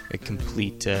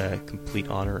complete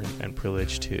honor and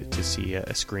privilege to see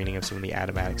a screening of some of the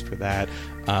animatics for that.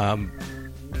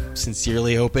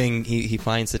 Sincerely hoping he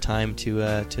finds the time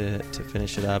to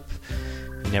finish it up.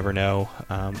 You never know.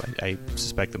 I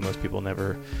suspect that most people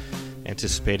never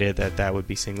anticipated that would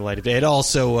be seeing the light of day at all,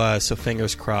 so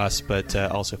fingers crossed, but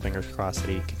also fingers crossed that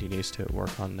he continues to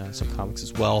work on some comics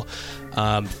as well.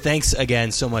 Thanks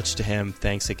again so much to him.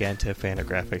 Thanks again to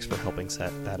Fantagraphics for helping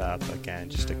set that up. Again,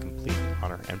 just a complete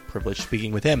honor and privilege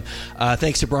speaking with him.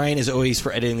 Thanks to Brian, as always,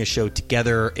 for editing the show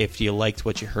together. If you liked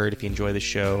what you heard, if you enjoy the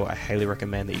show, I highly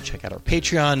recommend that you check out our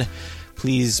Patreon.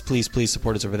 Please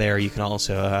support us over there. You can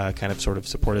also sort of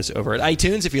support us over at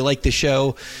iTunes. If you like the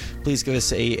show, please give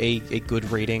us a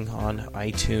good rating on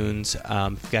iTunes.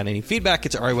 If you've got any feedback,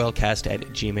 it's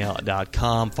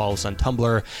riwellcast@gmail.com. Follow us on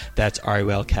Tumblr. That's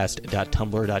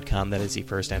riwellcast.tumblr.com. That is the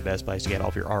first and best place to get all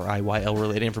of your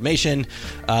RIYL-related information.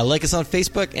 Like us on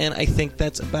Facebook, and I think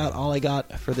that's about all I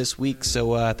got for this week.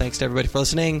 So thanks to everybody for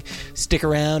listening. Stick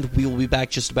around. We will be back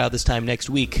just about this time next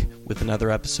week with another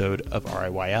episode of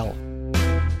RIYL.